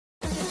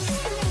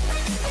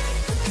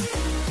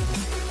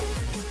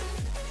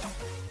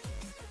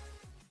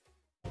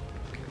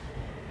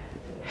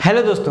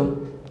Hello दोस्तों,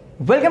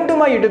 welcome to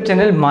my YouTube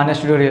channel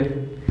Manas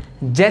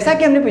tutorial. जैसा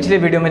कि हमने पिछले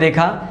वीडियो में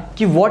देखा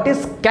कि what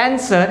is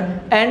cancer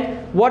and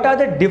what are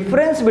the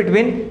difference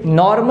between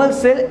normal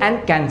cell and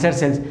cancer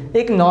cells.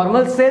 एक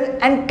normal cell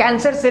and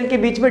cancer cell के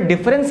बीच में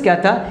डिफरेंस क्या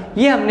था,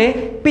 ये हमने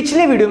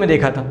पिछले वीडियो में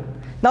देखा था।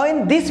 नाउ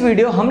इन दिस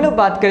वीडियो हम लोग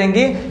बात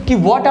करेंगे कि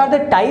what are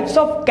the types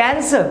of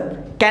cancer,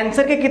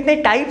 cancer के कितने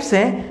टाइप्स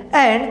हैं,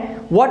 and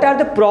what are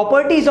the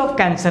properties of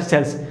cancer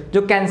cells.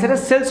 जो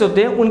कैंसरस सेल्स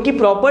होते हैं उनकी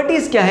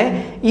प्रॉपर्टीज क्या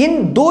है,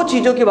 इन दो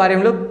चीज़ों के बारे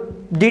में हम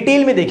लोग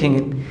डिटेल में देखेंगे।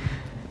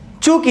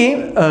 चूँकि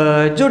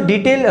जो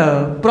detail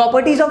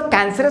properties of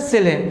cancerous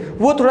cell है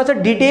वो थोड़ा सा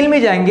डिटेल में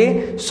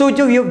जाएंगे, सो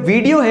जो ये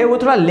वीडियो है वो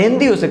थोड़ा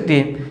लेंथी हो सकती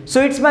है।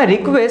 So it's my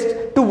request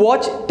to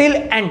watch till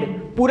and.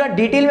 पूरा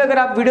डिटेल में अगर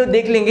आप वीडियो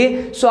देख लेंगे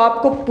सो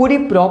आपको पूरी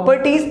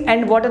properties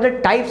and what are the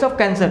types of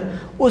cancer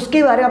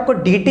उसके बारे में आपको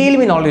डिटेल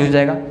में नॉलेज हो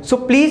जाएगा। So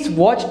please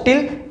watch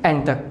till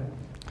and तक।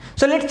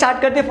 सो लेट्स स्टार्ट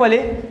करते हैं पहले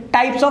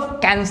टाइप्स ऑफ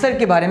कैंसर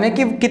के बारे में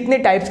कि कितने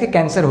टाइप्स के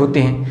कैंसर होते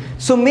हैं।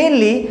 सो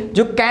मेनली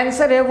जो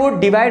कैंसर है वो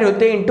डिवाइड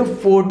होते हैं into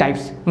 4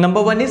 types.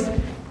 Number 1 is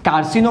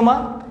carcinoma,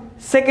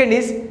 second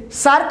is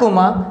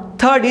sarcoma,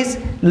 third is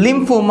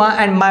lymphoma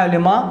and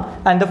मायोलोमा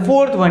and the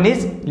fourth one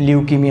is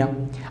leukaemia.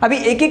 अभी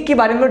एक एक के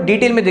बारे में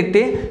डिटेल में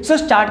देखते हैं। सो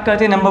स्टार्ट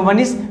करते हैं। Number 1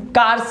 is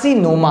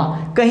carcinoma.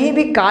 कहीं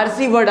भी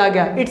कार्सी वर्ड आ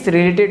गया, it's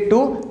related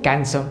to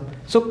cancer.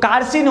 So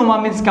carcinoma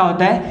means क्या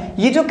होता है,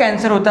 ये जो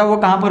कैंसर होता है वो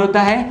कहाँ पर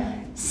होता है,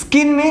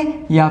 स्किन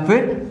में या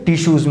फिर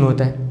टिश्यूज में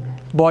होता है।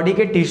 बॉडी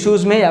के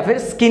टिश्यूज में या फिर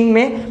स्किन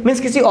में, मीन्स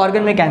किसी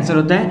ऑर्गन में कैंसर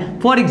होता है।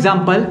 For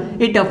example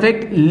it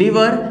affect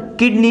liver,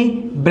 kidney,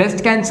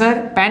 breast cancer,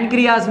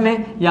 pancreas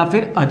में या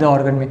फिर अदर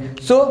ऑर्गन में।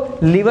 सो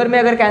लिवर में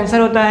अगर कैंसर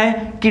होता है,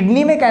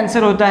 किडनी में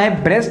कैंसर होता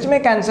है, ब्रेस्ट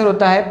में कैंसर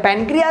होता है,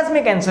 पैनक्रियाज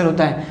में कैंसर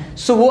होता है,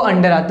 सो वो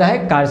अंडर आता है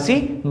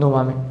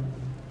कार्सिनोमा में।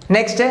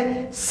 नेक्स्ट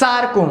है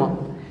सार्कोमा।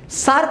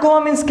 सार्कोमा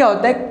मीन्स क्या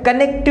होता है,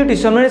 कनेक्टिव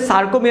टिश्यू। हमने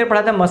सार्कोमेयर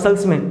पढ़ा था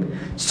मसल्स में।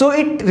 So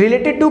it is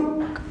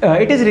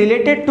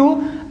related to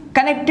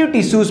connective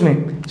tissues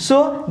में।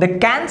 So the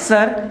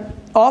cancer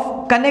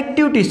of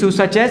connective tissue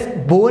such as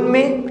bone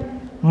में,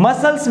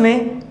 मसल्स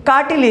में,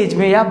 कार्टिलेज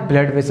में या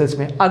ब्लड वेसल्स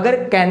में। अगर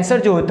कैंसर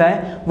जो होता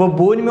है वो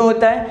बोन में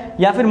होता है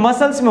या फिर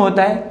मसल्स में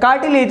होता है,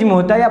 कार्टिलेज में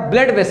होता है या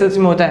ब्लड वेसल्स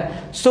में होता है,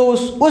 सो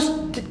उस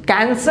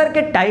कैंसर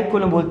के टाइप को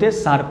हम बोलते हैं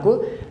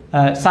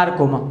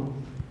सार्कोमा।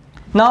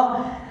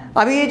 नाउ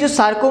अभी ये जो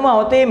सार्कोमा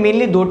होते हैं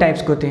मेनली 2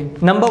 टाइप्स के होते हैं।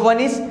 Number 1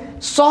 is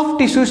soft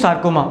tissue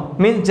sarcoma,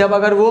 means जब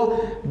अगर वो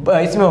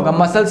इसमें होगा,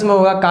 मसल्स में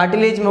होगा,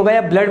 कार्टिलेज में होगा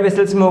या ब्लड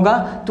वेसल्स में होगा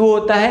तो वो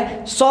होता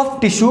है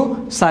सॉफ्ट टिश्यू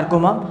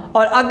सार्कोमा।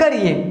 और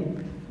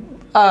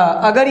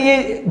अगर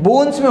ये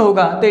बोन्स में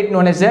होगा तो it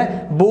known as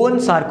bone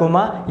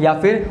sarcoma या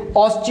फिर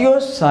ऑस्टियो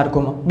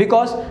सार्कोमा।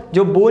 बिकॉज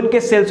जो बोन के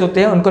सेल्स होते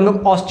हैं उनको हम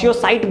लोग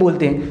ऑस्टियोसाइट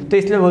बोलते हैं,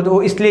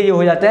 तो इसलिए ये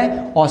हो जाता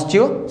है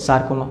ऑस्टियो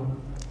सार्कोमा।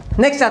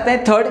 नेक्स्ट आता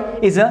है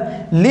third is a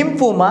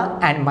lymphoma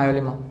and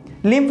मायोलोमा।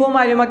 Lymphoma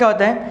मायोलोमा क्या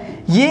होता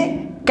है, ये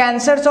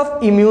कैंसर्स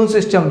ऑफ इम्यून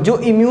सिस्टम। जो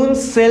इम्यून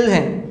सेल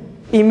हैं,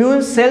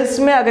 इम्यून सेल्स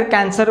में अगर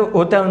कैंसर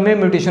होता है उनमें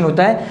म्यूटेशन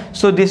होता है,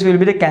 so this will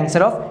be the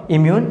cancer of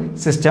immune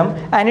system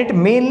and it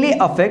mainly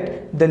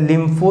affect the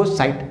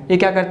lymphocyte. ये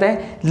क्या करता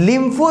है,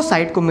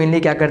 लिम्फोसाइट को मेनली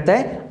क्या करता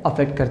है,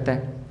 अफेक्ट करता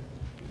है।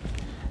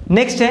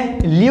 नेक्स्ट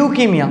है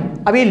ल्यूकीमिया।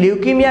 अब ये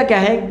ल्यूकीमिया क्या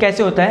है,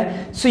 कैसे होता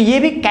है, सो ये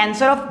भी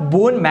कैंसर ऑफ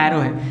बोन मैरो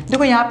है।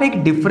 देखो यहाँ पे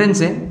एक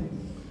डिफरेंस है,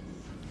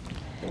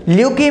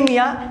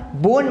 ल्यूकीमिया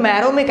बोन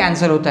मैरो में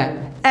कैंसर होता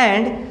है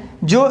एंड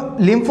जो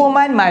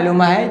लिम्फोमा एंड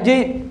मायोलोमा है,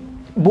 जो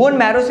बोन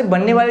मैरो से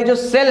बनने वाले जो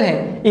सेल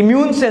हैं,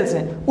 इम्यून सेल्स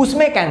हैं,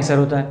 उसमें कैंसर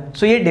होता है।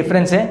 सो ये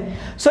डिफरेंस है।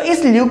 सो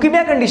इस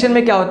ल्यूकीमिया कंडीशन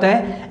में क्या होता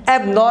है,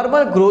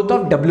 एबनॉर्मल ग्रोथ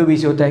ऑफ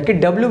WBC होता है कि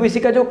WBC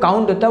का जो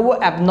काउंट होता है वो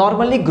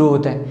एबनॉर्मली ग्रो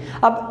होता है।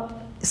 अब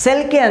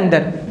सेल के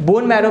अंदर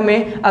बोन मैरो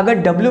में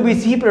अगर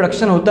WBC ही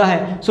प्रोडक्शन होता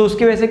है, सो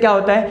उसकी वजह से क्या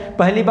होता है,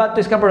 पहली बात तो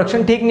इसका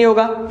प्रोडक्शन ठीक नहीं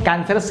होगा,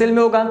 कैंसरस सेल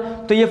में होगा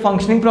तो ये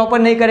फंक्शनिंग प्रॉपर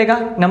नहीं करेगा,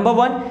 नंबर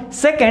 1।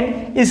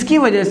 सेकंड, इसकी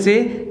वजह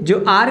से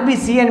जो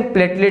RBC एंड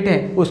प्लेटलेट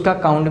है उसका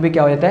काउंट भी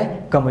क्या हो जाता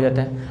है, कम हो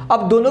जाता है।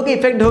 अब दोनों के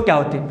इफेक्ट हो क्या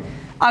होते हैं,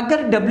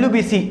 अगर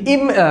WBC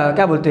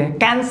क्या बोलते हैं,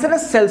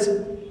 कैंसरस सेल्स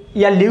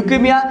या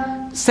ल्यूकीमिया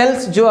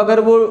सेल्स जो अगर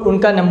वो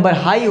उनका नंबर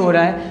हाई हो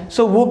रहा है,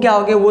 सो वो क्या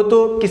हो गया, वो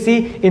तो किसी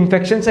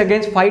इन्फेक्शन से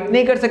अगेंस्ट फाइट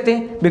नहीं कर सकते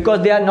because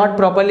they are not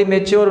properly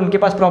mature, उनके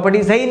पास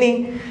प्रॉपर्टीज है ही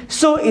नहीं।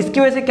 सो इसकी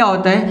वजह से क्या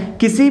होता है,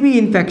 किसी भी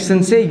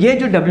इन्फेक्शन से ये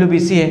जो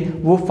WBC है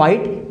वो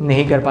फाइट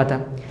नहीं कर पाता।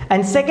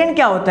 एंड सेकेंड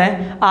क्या होता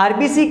है,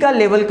 RBC का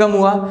लेवल कम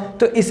हुआ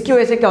तो इसकी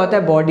वजह से क्या होता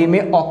है, बॉडी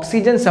में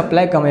ऑक्सीजन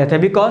सप्लाई कम हो जाता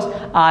है। बिकॉज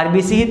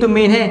RBC ही तो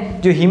मेन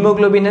है, जो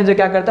हीमोग्लोबिन है जो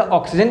क्या करता है,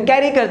 ऑक्सीजन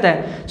कैरी करता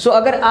है। सो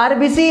अगर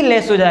RBC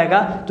लेस हो जाएगा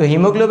तो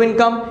हीमोग्लोबिन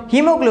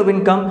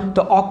कम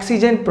तो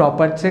ऑक्सीजन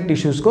प्रॉपर से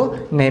टिश्यूज को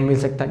नहीं मिल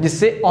सकता,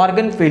 जिससे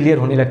ऑर्गन फेलियर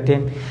होने लगते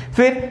हैं।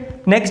 फिर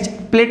नेक्स्ट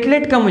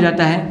प्लेटलेट कम हो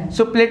जाता है।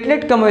 सो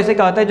प्लेटलेट कम होने से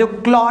क्या होता है, जो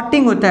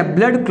क्लॉटिंग होता है,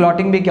 ब्लड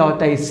क्लॉटिंग भी क्या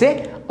होता है, इससे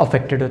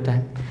अफेक्टेड होता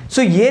है।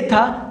 सो ये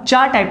था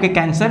 4 टाइप के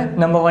cancer.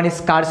 Number 1 is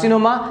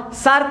carcinoma,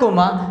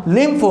 sarcoma,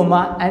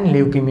 lymphoma and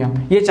leukaemia.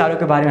 ये चारों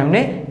के बारे में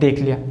हमने देख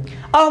लिया।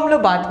 अब हम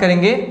लोग बात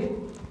करेंगे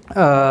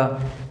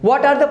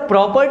what are the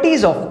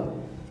properties of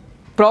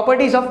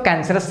properties of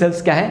cancerous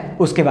cells क्या है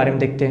उसके बारे में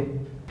देखते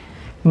हैं।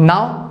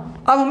 नाउ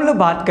अब हम लोग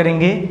बात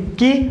करेंगे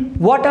कि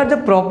what are the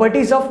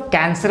properties of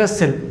cancerous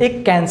cell.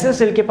 एक कैंसर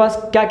सेल के पास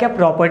क्या क्या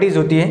प्रॉपर्टीज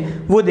होती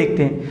हैं वो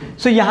देखते हैं।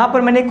 सो यहाँ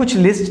पर मैंने कुछ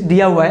लिस्ट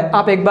दिया हुआ है,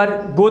 आप एक बार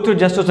गो थ्रू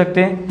जस्ट हो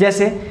सकते हैं।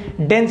 जैसे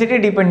density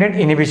dependent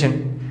inhibition,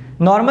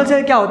 normal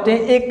cell क्या होते हैं,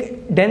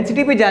 एक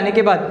डेंसिटी पे जाने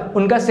के बाद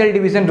उनका सेल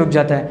डिवीजन रुक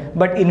जाता है,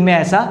 बट इनमें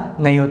ऐसा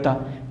नहीं होता।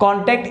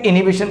 कॉन्टैक्ट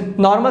इनहिबिशन,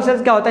 नॉर्मल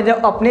सेल्स क्या होता है,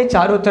 जब अपने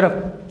चारों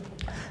तरफ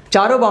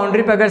चारों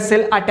बाउंड्री पर अगर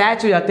सेल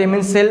अटैच हो जाते हैं,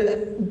 मीन सेल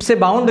से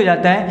बाउंड हो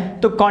जाता है,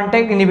 तो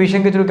कॉन्टैक्ट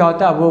इनहिबिशन के थ्रू क्या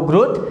होता है, वो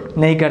ग्रोथ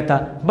नहीं करता।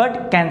 बट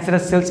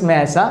कैंसरस सेल्स में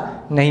ऐसा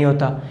नहीं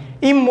होता।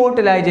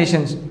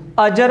 इमोर्टलाइजेशन,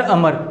 अजर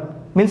अमर,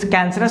 मीन्स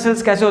कैंसरस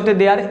सेल्स कैसे होते हैं,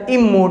 दे आर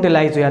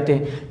इमोर्टलाइज हो जाते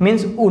हैं,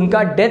 मीन्स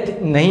उनका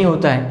डेथ नहीं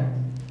होता है।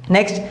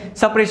 Next,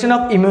 suppression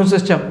of immune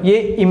system, ये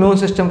इम्यून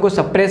सिस्टम को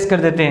सप्रेस कर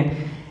देते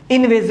हैं।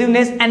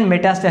 इन्वेजिवनेस एंड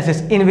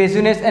मेटास्टेसिस,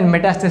 इन्वेजिवनेस एंड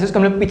मेटास्टेसिस को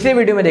हमने पिछले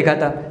वीडियो में देखा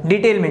था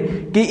डिटेल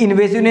में कि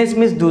इन्वेजिवनेस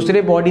मीन्स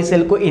दूसरे बॉडी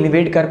सेल को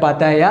इन्वेड कर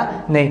पाता है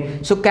या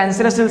नहीं। सो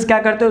कैंसरस सेल्स क्या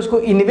करते हैं, उसको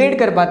इन्वेड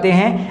कर पाते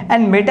हैं।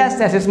 एंड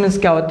मेटास्टेसिस मीन्स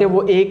क्या होते हैं,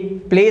 वो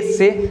एक प्लेस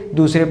से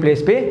दूसरे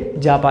प्लेस पे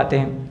जा पाते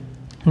हैं।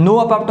 नो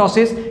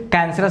अपोप्टोसिस,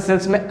 कैंसरस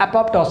सेल्स में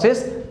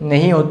अपोप्टोसिस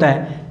नहीं होता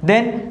है।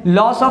 Then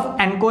loss of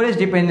Anchorage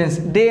dependence,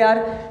 they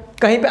are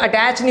कहीं पे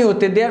अटैच नहीं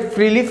होते, दे आर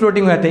फ्रीली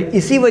फ्लोटिंग हो जाते हैं।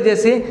 इसी वजह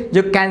से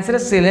जो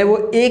कैंसरस सेल है वो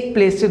एक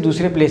प्लेस से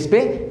दूसरे प्लेस पे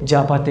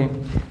जा पाते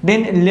हैं।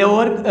 Then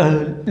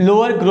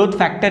lower growth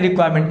factor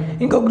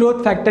requirement, इनको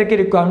ग्रोथ फैक्टर की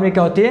रिक्वायरमेंट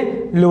क्या होती है,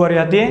 लोअर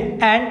जाती है।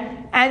 एंड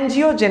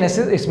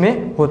एंजियोजेनेसिस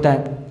इसमें होता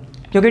है,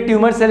 क्योंकि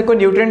ट्यूमर सेल को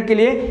न्यूट्रिएंट के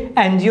लिए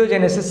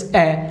एंजियोजेनेसिस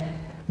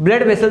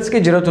ब्लड वेसल्स की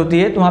जरूरत होती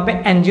है, तो वहाँ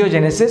पे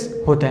एंजियोजेनेसिस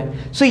होता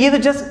है। सो ये तो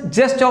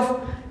जस्ट ऑफ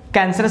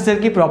कैंसरस सेल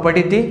की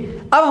प्रॉपर्टी थी।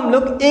 अब हम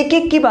लोग एक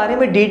एक के बारे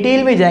में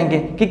डिटेल में जाएंगे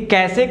कि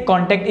कैसे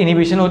कॉन्टैक्ट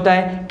इनहिबिशन होता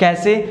है,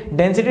 कैसे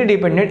डेंसिटी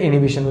डिपेंडेंट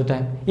इनहिबिशन होता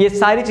है, ये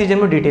सारी चीजें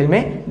हम डिटेल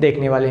में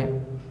देखने वाले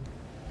हैं।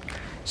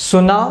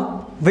 So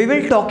now we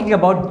will talking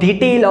about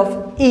detail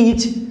of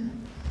each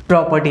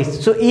properties.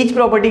 So each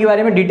property के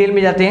बारे में डिटेल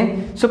में जाते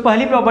हैं। सो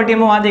पहली प्रॉपर्टी हम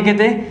वहां देखे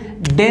थे,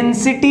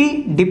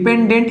 डेंसिटी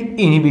डिपेंडेंट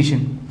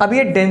इनहिबिशन। अब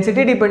ये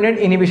डेंसिटी डिपेंडेंट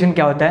इनहिबिशन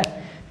क्या होता है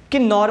कि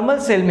नॉर्मल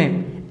सेल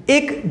में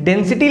एक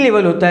डेंसिटी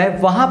लेवल होता है,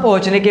 वहां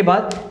पहुंचने के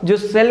बाद जो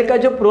सेल का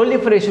जो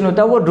प्रोलिफरेशन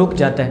होता है वो रुक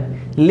जाता है।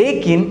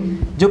 लेकिन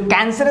जो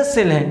कैंसरस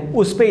सेल है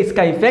उस पर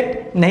इसका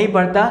इफेक्ट नहीं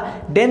पड़ता,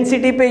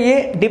 डेंसिटी पे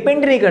ये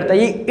डिपेंड नहीं करता,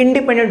 ये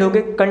इंडिपेंडेंट होकर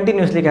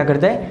कंटिन्यूसली क्या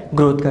करता है,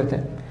 ग्रोथ करता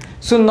है।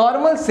 So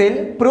normal cell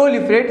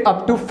proliferate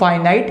up to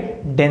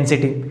finite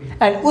density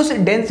and उस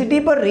डेंसिटी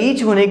पर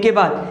रीच होने के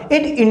बाद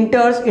इट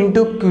इंटर्स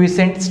इनटू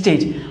क्विसेंट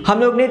स्टेज। हम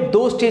लोग ने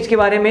दो स्टेज के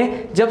बारे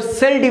में जब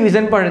सेल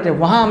डिवीजन पढ़ रहे थे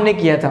वहां हमने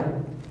किया था,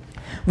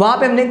 वहां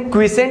पे हमने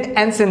क्विसेंट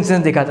एंड सेंसेंस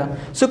देखा था।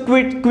 सो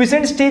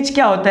क्विसेंट स्टेज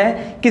क्या होता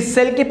है कि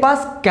सेल के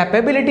पास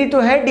कैपेबिलिटी तो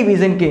है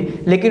डिवीजन के,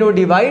 लेकिन वो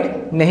डिवाइड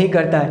नहीं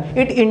करता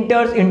है, इट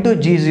इंटर्स इनटू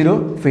G0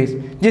 फेज,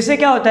 जिससे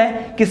क्या होता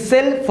है कि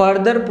सेल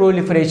फर्दर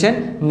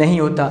प्रोलिफरेशन नहीं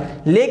होता।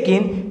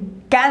 लेकिन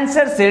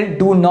cancer cell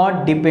do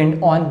not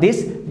depend on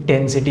this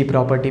density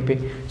property पे।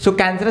 सो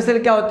कैंसर सेल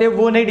क्या होते हैं,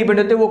 वो नहीं डिपेंड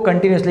होते, वो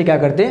कंटिन्यूसली क्या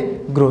करते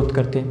हैं, ग्रोथ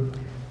करते हैं।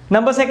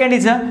 Number second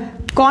is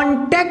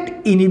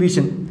contact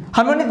inhibition.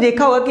 हम लोगों ने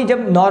देखा होगा कि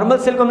जब नॉर्मल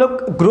सेल को हम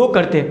लोग ग्रो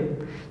करते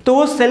हैं तो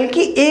वो सेल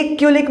की एक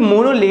केवल एक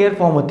मोनोलेयर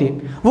फॉर्म होती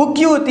है। वो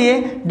क्यों होती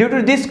है, due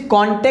to this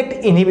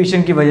contact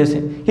inhibition की वजह से।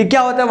 कि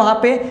क्या होता है वहां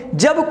पे,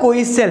 जब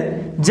कोई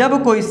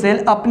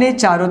सेल अपने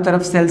चारों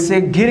तरफ सेल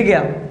से घिर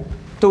गया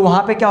तो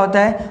वहां पे क्या होता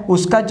है,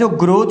 उसका जो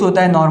ग्रोथ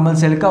होता है नॉर्मल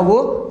सेल का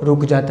वो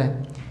रुक जाता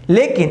है।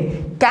 लेकिन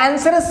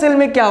कैंसरस सेल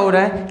में क्या हो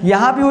रहा है,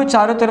 यहां भी वो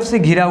चारों तरफ से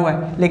घिरा हुआ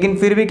है, लेकिन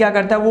फिर भी क्या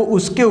करता है, वो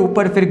उसके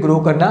ऊपर फिर ग्रो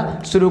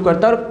करना शुरू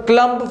करता है और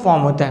क्लम्प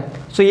फॉर्म होता है।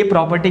 सो ये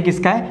प्रॉपर्टी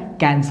किसका है,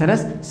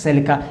 कैंसरस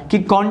सेल का, कि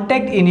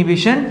कॉन्टैक्ट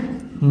इनहिबिशन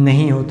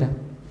नहीं होता,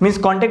 मीन्स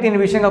कॉन्टैक्ट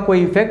इनहिबिशन का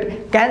कोई इफेक्ट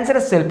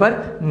कैंसरस सेल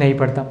पर नहीं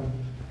पड़ता।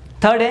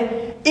 थर्ड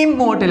है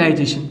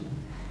इमोर्टलाइजेशन।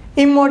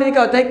 इमोर्टल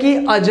क्या होता है कि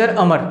अजर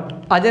अमर।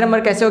 अजर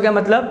अमर कैसे हो गया,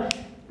 मतलब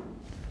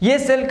ये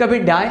सेल कभी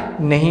डाई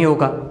नहीं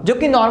होगा। जो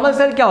कि नॉर्मल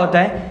सेल क्या होता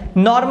है,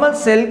 नॉर्मल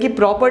सेल की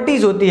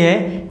प्रॉपर्टीज होती है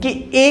कि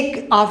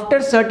एक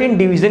आफ्टर सर्टेन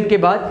डिवीजन के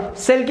बाद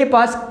सेल के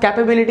पास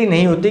कैपेबिलिटी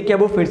नहीं होती कि अब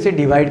वो फिर से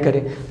डिवाइड करे,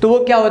 तो वो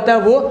क्या होता है,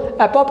 वो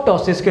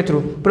एपोप्टोसिस के थ्रू,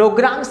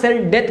 प्रोग्राम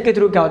सेल डेथ के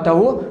थ्रू क्या होता है,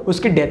 वो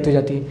उसकी डेथ हो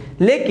जाती है।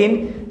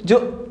 लेकिन जो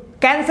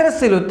कैंसरस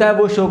सेल होता है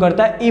वो शो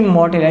करता है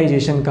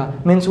इमोर्टलाइजेशन का,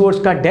 मीन्स वो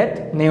उसका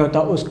डेथ नहीं होता,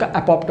 उसका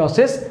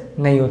एपोप्टोसिस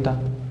नहीं होता।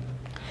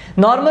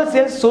 Normal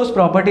cell shows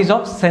properties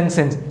of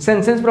senescence.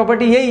 Senescence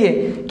property यही है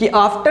कि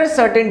आफ्टर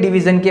सर्टेन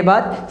डिवीजन के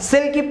बाद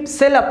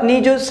सेल अपनी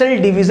जो सेल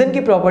डिवीजन की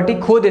प्रॉपर्टी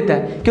खो देता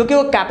है, क्योंकि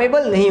वो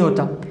कैपेबल नहीं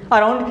होता।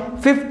 अराउंड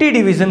 50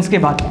 डिवीजन्स के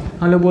बाद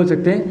हम लोग बोल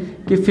सकते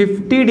हैं कि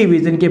 50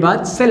 डिवीजन के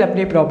बाद सेल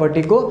अपनी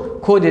प्रॉपर्टी को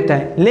खो देता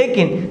है।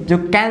 लेकिन जो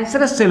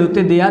कैंसरस सेल होते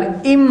हैं दे आर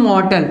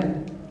इमॉर्टल,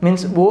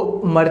 मीन्स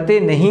वो मरते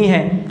नहीं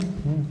हैं।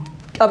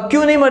 अब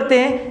क्यों नहीं मरते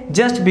हैं,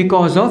 जस्ट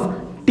बिकॉज ऑफ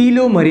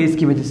टीलोमरेज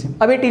की वजह से।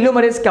 अब ये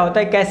टीलोमरेज क्या होता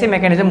है, कैसे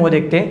मैकेनिज्म वो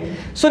देखते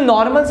हैं। सो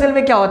नॉर्मल सेल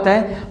में क्या होता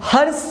है,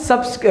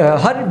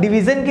 हर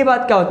डिवीजन के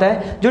बाद क्या होता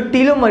है, जो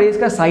टीलोमरेज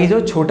का साइज है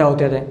वो छोटा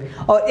होता है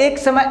और एक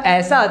समय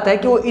ऐसा आता है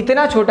कि वो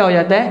इतना छोटा हो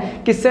जाता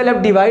है कि सेल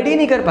अब डिवाइड ही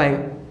नहीं कर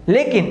पाएगा।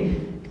 लेकिन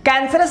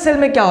कैंसरस सेल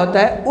में क्या होता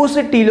है, उस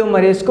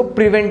टीलोमरेज को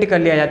प्रिवेंट कर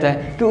लिया जाता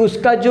है कि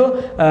उसका जो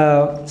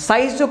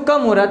साइज जो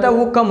कम हो रहा था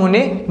वो कम होने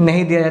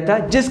नहीं दिया जाता,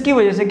 जिसकी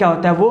वजह से क्या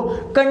होता है, वो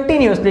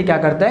कंटिन्यूअसली क्या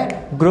करता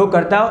है, ग्रो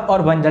करता है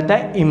और बन जाता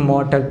है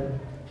इमॉर्टल।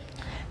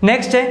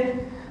 नेक्स्ट है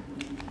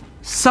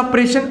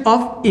सप्रेशन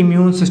ऑफ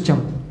इम्यून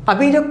सिस्टम।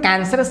 अभी जो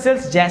कैंसरस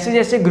सेल्स जैसे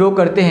जैसे ग्रो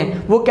करते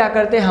हैं वो क्या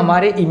करते हैं,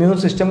 हमारे इम्यून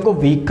सिस्टम को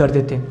वीक कर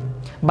देते हैं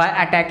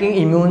बाय अटैकिंग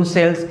इम्यून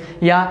सेल्स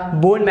या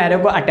बोन मैरो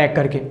को अटैक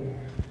करके।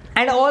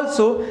 एंड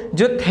ऑल्सो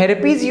जो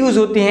थेरेपीज यूज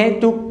होती हैं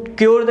to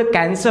cure the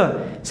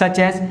cancer such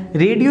as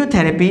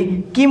radiotherapy,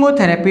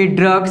 chemotherapy,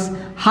 drugs,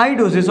 high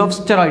doses of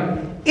steroid,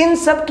 इन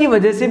सब की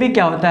वजह से भी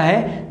क्या होता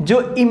है,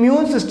 जो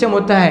इम्यून सिस्टम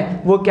होता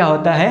है वो क्या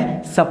होता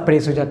है,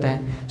 सप्रेस हो जाता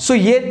है। सो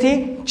ये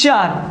थी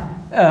 4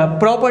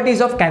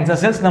 properties of cancer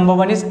cells.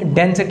 Number 1 is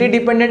density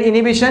dependent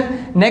inhibition,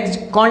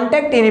 next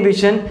contact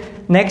inhibition,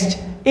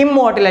 next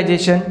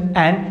इमॉर्टलाइजेशन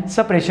and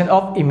suppression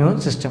of immune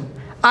system.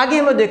 आगे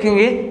हम लोग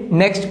देखेंगे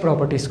नेक्स्ट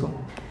प्रॉपर्टीज को।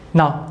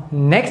 नाउ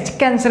नेक्स्ट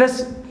कैंसरस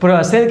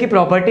सेल की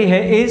प्रॉपर्टी है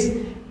इज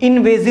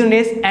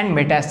इन्वेजिवनेस एंड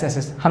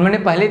मेटास्टेसिस। हमने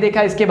पहले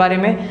देखा इसके बारे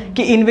में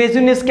कि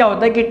इन्वेजिवनेस क्या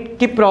होता है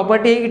कि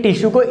प्रॉपर्टी है कि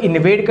टिश्यू को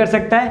इन्वेड कर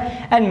सकता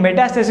है, एंड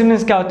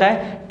मेटास्टेसिस क्या होता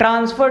है,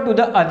 transfer to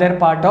the other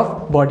part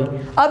of body.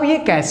 अब ये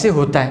कैसे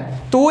होता है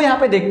तो वो यहाँ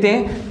पे देखते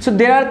हैं। So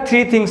there are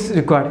 3 things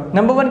required.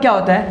 Number 1 क्या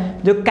होता है,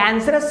 जो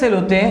कैंसरस सेल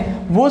होते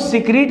हैं वो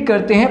सिक्रीट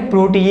करते हैं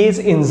प्रोटीएज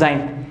एंजाइम,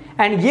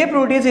 एंड ये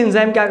प्रोटीज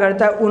एंजाइम क्या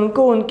करता है,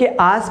 उनको उनके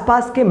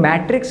आसपास के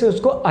मैट्रिक्स से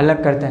उसको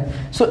अलग करता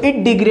है। So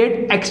it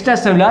degrade extra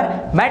cellular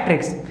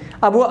matrix.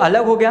 अब वो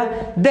अलग हो गया,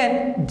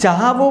 देन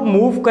जहां वो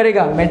मूव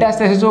करेगा,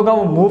 मेटास्टेसिस होगा,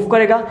 वो मूव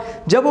करेगा।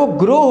 जब वो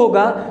ग्रो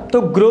होगा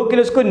तो ग्रो के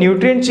लिए उसको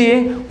न्यूट्रिएंट चाहिए,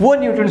 वो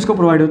न्यूट्रिएंट्स को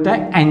प्रोवाइड होता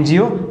है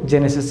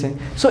एंजियोजेनेसिस से।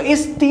 सो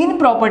इस 3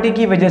 प्रॉपर्टी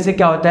की वजह से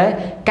क्या होता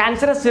है,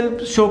 कैंसरस सेल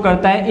शो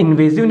करता है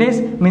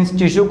इन्वेजिवनेस, मींस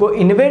टिश्यू को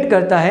इन्वेड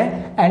करता है,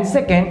 एंड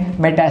सेकेंड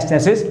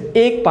मेटास्टेसिस,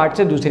 एक पार्ट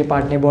से दूसरे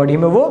पार्ट में बॉडी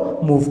में वो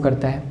मूव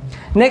करता है।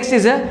 Next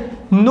is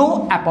no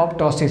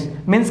apoptosis,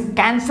 means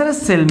cancerous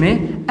cell में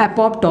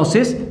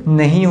एपोप्टोसिस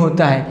नहीं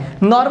होता है।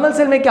 नॉर्मल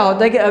सेल में क्या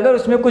होता है कि अगर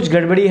उसमें कुछ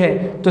गड़बड़ी है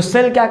तो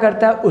सेल क्या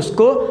करता है,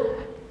 उसको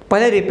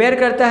पहले रिपेयर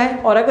करता है,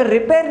 और अगर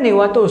रिपेयर नहीं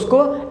हुआ तो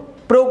उसको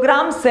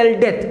प्रोग्राम सेल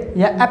डेथ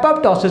या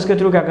एपोप्टोसिस के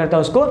थ्रू क्या करता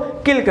है, उसको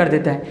किल कर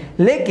देता है।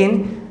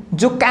 लेकिन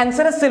जो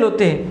कैंसरस सेल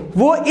होते हैं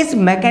वो इस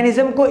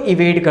मैकेनिज्म को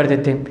इवेड कर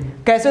देते हैं।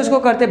 कैसे उसको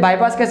करते हैं,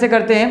 बाईपास कैसे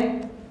करते हैं।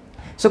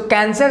 So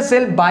cancer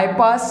cell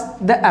bypass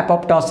the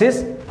apoptosis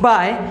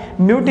by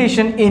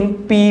mutation in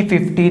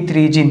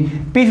p53 gene.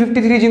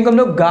 p53 gene को हम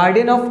लोग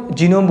गार्डियन ऑफ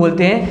जीनोम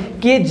बोलते हैं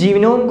कि ये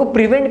जीनोम को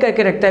प्रिवेंट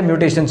करके रखता है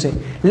म्यूटेशन से।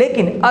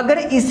 लेकिन अगर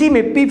इसी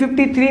में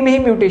p53 में ही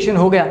म्यूटेशन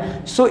हो गया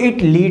so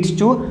it leads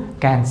to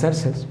cancer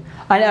cells.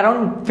 And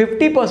around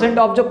 50%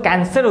 of जो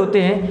कैंसर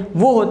होते हैं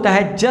वो होता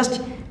है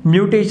just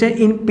mutation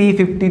in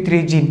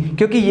p53 gene,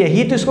 क्योंकि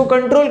यही तो इसको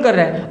कंट्रोल कर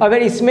रहा है।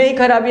 अगर इसमें ही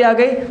खराबी आ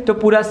गई तो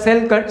पूरा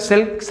सेल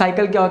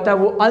साइकिल क्या होता है,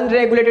 वो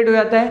अनरेगुलेटेड हो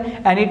जाता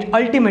है, and it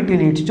ultimately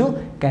leads to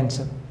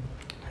cancer.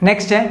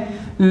 Next है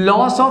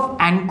लॉस ऑफ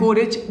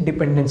एनकोरेज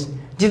डिपेंडेंस।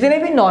 जितने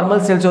भी नॉर्मल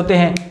सेल्स होते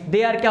हैं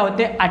दे आर क्या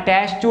होते हैं,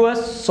 attach to a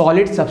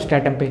solid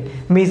substratum पे।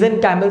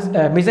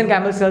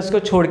 मीसेनकाइमल सेल्स को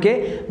छोड़ के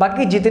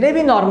बाकी जितने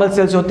भी नॉर्मल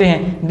सेल्स होते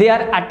हैं they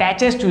are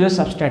attaches to the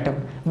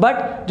substratum.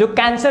 But जो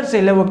कैंसर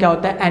सेल है वो क्या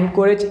होता है,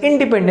 एनकोरेज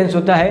इंडिपेंडेंस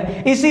होता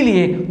है,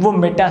 इसीलिए वो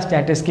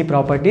मेटास्टेसिस की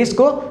प्रॉपर्टीज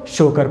को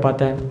शो कर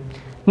पाता है।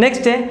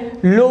 नेक्स्ट है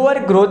लोअर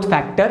ग्रोथ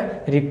फैक्टर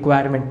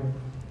रिक्वायरमेंट।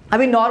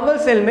 अभी नॉर्मल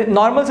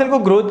सेल को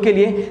ग्रोथ के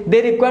लिए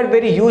they require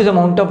very huge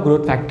amount of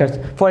growth factors.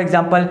 For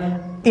example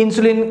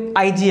insulin,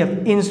 IGF,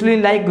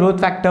 insulin like growth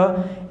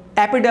factor,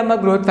 epidermal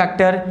growth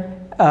factor,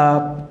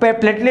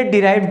 platelet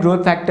derived growth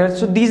factors.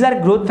 So these are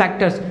growth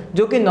factors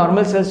जो कि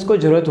normal sales को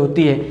जरूरत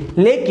होती है।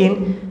 लेकिन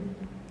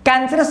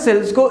cancerous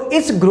cells को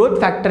इस growth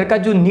factor का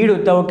जो नीड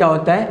होता है वो क्या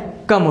होता है,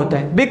 कम होता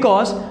है।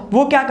 बिकॉज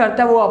वो क्या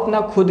करता है, वो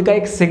अपना खुद का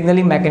एक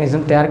सिग्नलिंग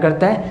मैकेनिज्म तैयार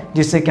करता है,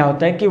 जिससे क्या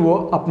होता है कि वो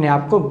अपने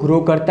आप को ग्रो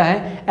करता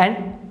है, एंड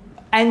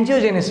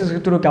एंजियोजेनेसिस के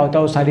थ्रू क्या होता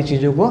है, वो सारी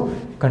चीज़ों को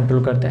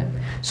कंट्रोल करता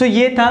है। सो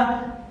ये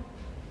था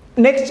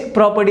next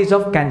properties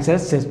of cancer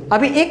cells.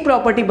 अभी एक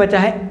प्रॉपर्टी बचा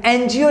है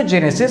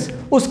एंजियोजेनेसिस,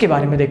 उसके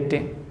बारे में देखते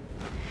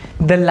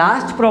हैं। The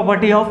last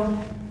property of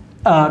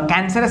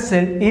cancerous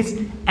cell is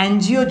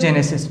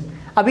angiogenesis.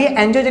 अभी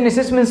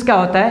एंजियोजेनेसिस मीन्स क्या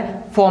होता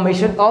है,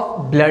 formation of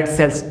blood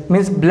cells,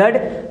 means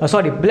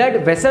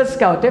blood vessels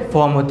क्या होते हैं,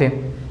 फॉर्म होते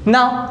हैं।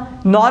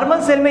 नाउ नॉर्मल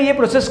सेल में ये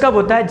प्रोसेस कब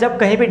होता है, जब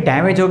कहीं पे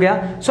डैमेज हो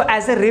गया। So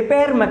as a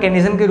repair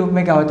mechanism के रूप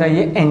में क्या होता है,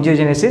 ये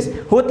एंजियोजेनेसिस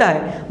होता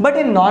है। बट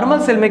इन नॉर्मल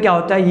सेल में क्या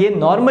होता है, ये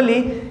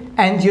नॉर्मली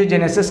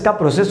एंजियोजेनेसिस का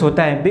प्रोसेस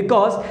होता है।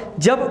 बिकॉज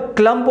जब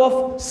clump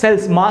of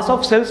sales, mass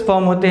of cells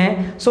form होते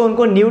हैं, सो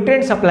उनको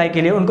न्यूट्रिएंट सप्लाई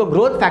के लिए, उनको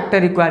ग्रोथ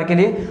फैक्टर रिक्वायर के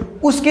लिए,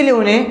 उसके लिए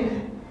उन्हें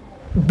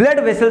ब्लड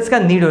वेसल्स का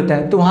नीड होता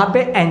है, तो वहाँ पे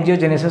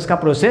एंजियोजेनेसिस का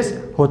प्रोसेस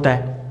होता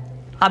है।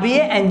 अब ये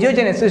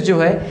एंजियोजेनेसिस जो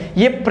है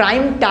ये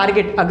प्राइम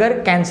टारगेट, अगर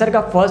कैंसर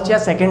का फर्स्ट या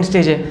सेकंड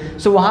स्टेज है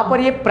सो वहाँ पर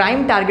ये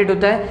प्राइम टारगेट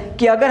होता है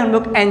कि अगर हम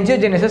लोग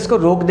एंजियोजेनेसिस को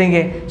रोक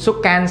देंगे सो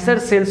कैंसर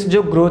सेल्स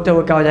जो ग्रोथ है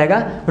वो क्या हो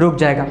जाएगा, रुक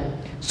जाएगा।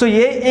 सो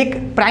ये एक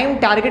प्राइम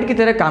टारगेट की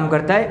तरह काम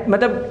करता है,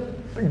 मतलब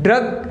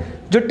ड्रग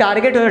जो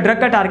टारगेट है, ड्रग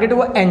का टारगेट है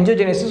वो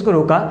एंजियोजेनेसिस को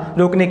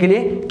रोकने के लिए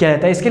किया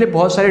जाता है। इसके लिए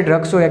बहुत सारे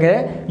ड्रग्स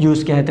वगैरह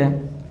यूज़ किया जाता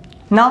है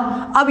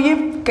ना। अब ये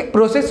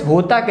प्रोसेस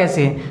होता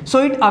कैसे है? So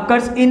it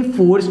occurs in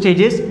 4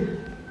 stages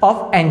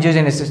of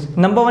angiogenesis.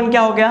 Number 1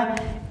 क्या हो गया?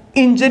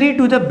 Injury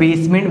to the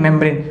basement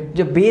membrane.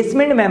 जो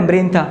बेसमेंट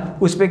मेम्ब्रेन था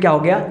उस पर क्या हो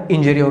गया?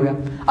 इंजरी हो गया।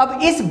 अब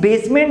इस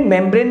बेसमेंट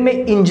मेम्ब्रेन में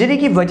इंजरी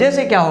की वजह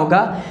से क्या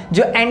होगा,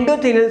 जो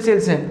एंडोथेलियल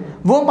सेल्स हैं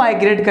वो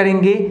माइग्रेट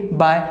करेंगे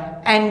बाय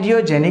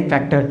एंजियोजेनिक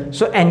फैक्टर।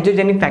 सो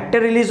एंजियोजेनिक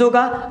फैक्टर रिलीज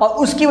होगा और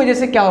उसकी वजह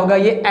से क्या होगा,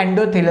 ये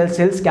एंडोथेलियल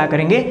सेल्स क्या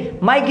करेंगे,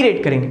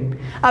 माइग्रेट करेंगे।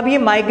 अब ये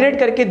माइग्रेट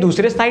करके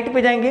दूसरे साइट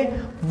पे जाएंगे,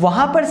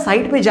 वहां पर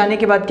साइट पे जाने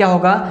के बाद क्या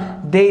होगा,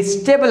 दे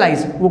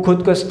स्टेबलाइज, वो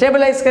खुद को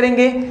स्टेबलाइज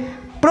करेंगे,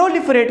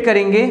 प्रोलिफरेट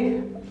करेंगे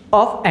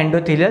of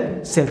endothelial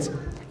cells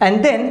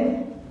and then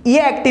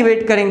ये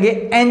एक्टिवेट करेंगे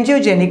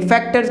एंजियोजेनिक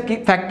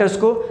फैक्टर्स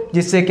को,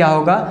 जिससे क्या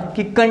होगा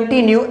कि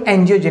कंटिन्यू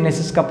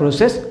एंजियोजेनेसिस का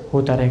प्रोसेस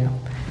होता रहेगा।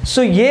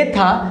 सो ये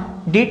था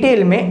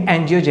डिटेल में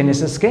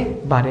एंजियोजेनेसिस के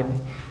बारे में।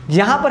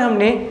 यहाँ पर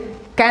हमने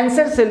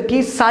कैंसर सेल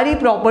की सारी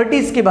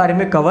प्रॉपर्टीज के बारे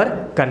में कवर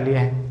कर लिया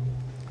है।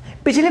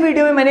 पिछले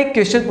वीडियो में मैंने एक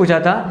क्वेश्चन पूछा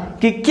था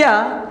कि क्या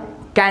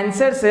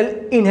कैंसर सेल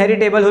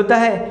इनहेरिटेबल होता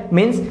है,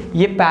 मीन्स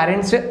ये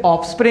पेरेंट्स से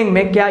ऑफस्प्रिंग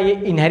में क्या ये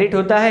इनहेरिट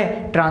होता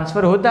है,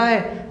 ट्रांसफर होता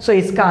है? सो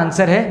इसका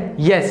आंसर है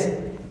यस।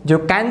 जो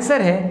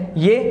कैंसर है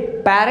ये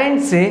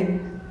पेरेंट्स से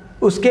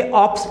उसके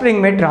ऑफस्प्रिंग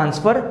में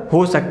ट्रांसफर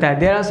हो सकता है।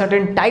 There are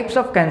certain types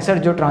of cancer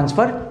जो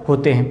ट्रांसफर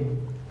होते हैं।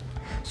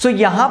 सो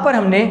यहाँ पर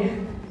हमने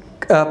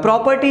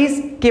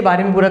प्रॉपर्टीज के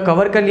बारे में पूरा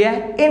कवर कर लिया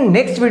है। इन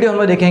नेक्स्ट वीडियो हम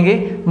लोग देखेंगे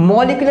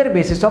molecular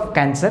basis of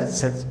cancer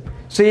cells.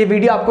 सो ये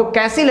वीडियो आपको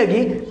कैसी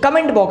लगी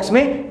कमेंट बॉक्स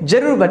में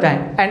जरूर बताएं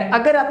एंड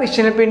अगर आप इस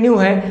चैनल पे न्यू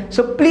हैं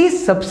so please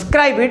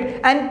subscribe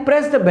it and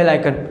press the bell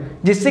icon,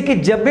 जिससे कि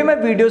जब भी मैं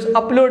वीडियोस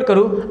अपलोड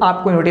करूं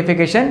आपको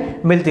नोटिफिकेशन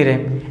मिलती रहे।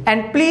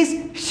 And please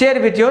share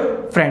with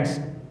your friends.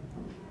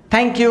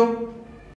 Thank you.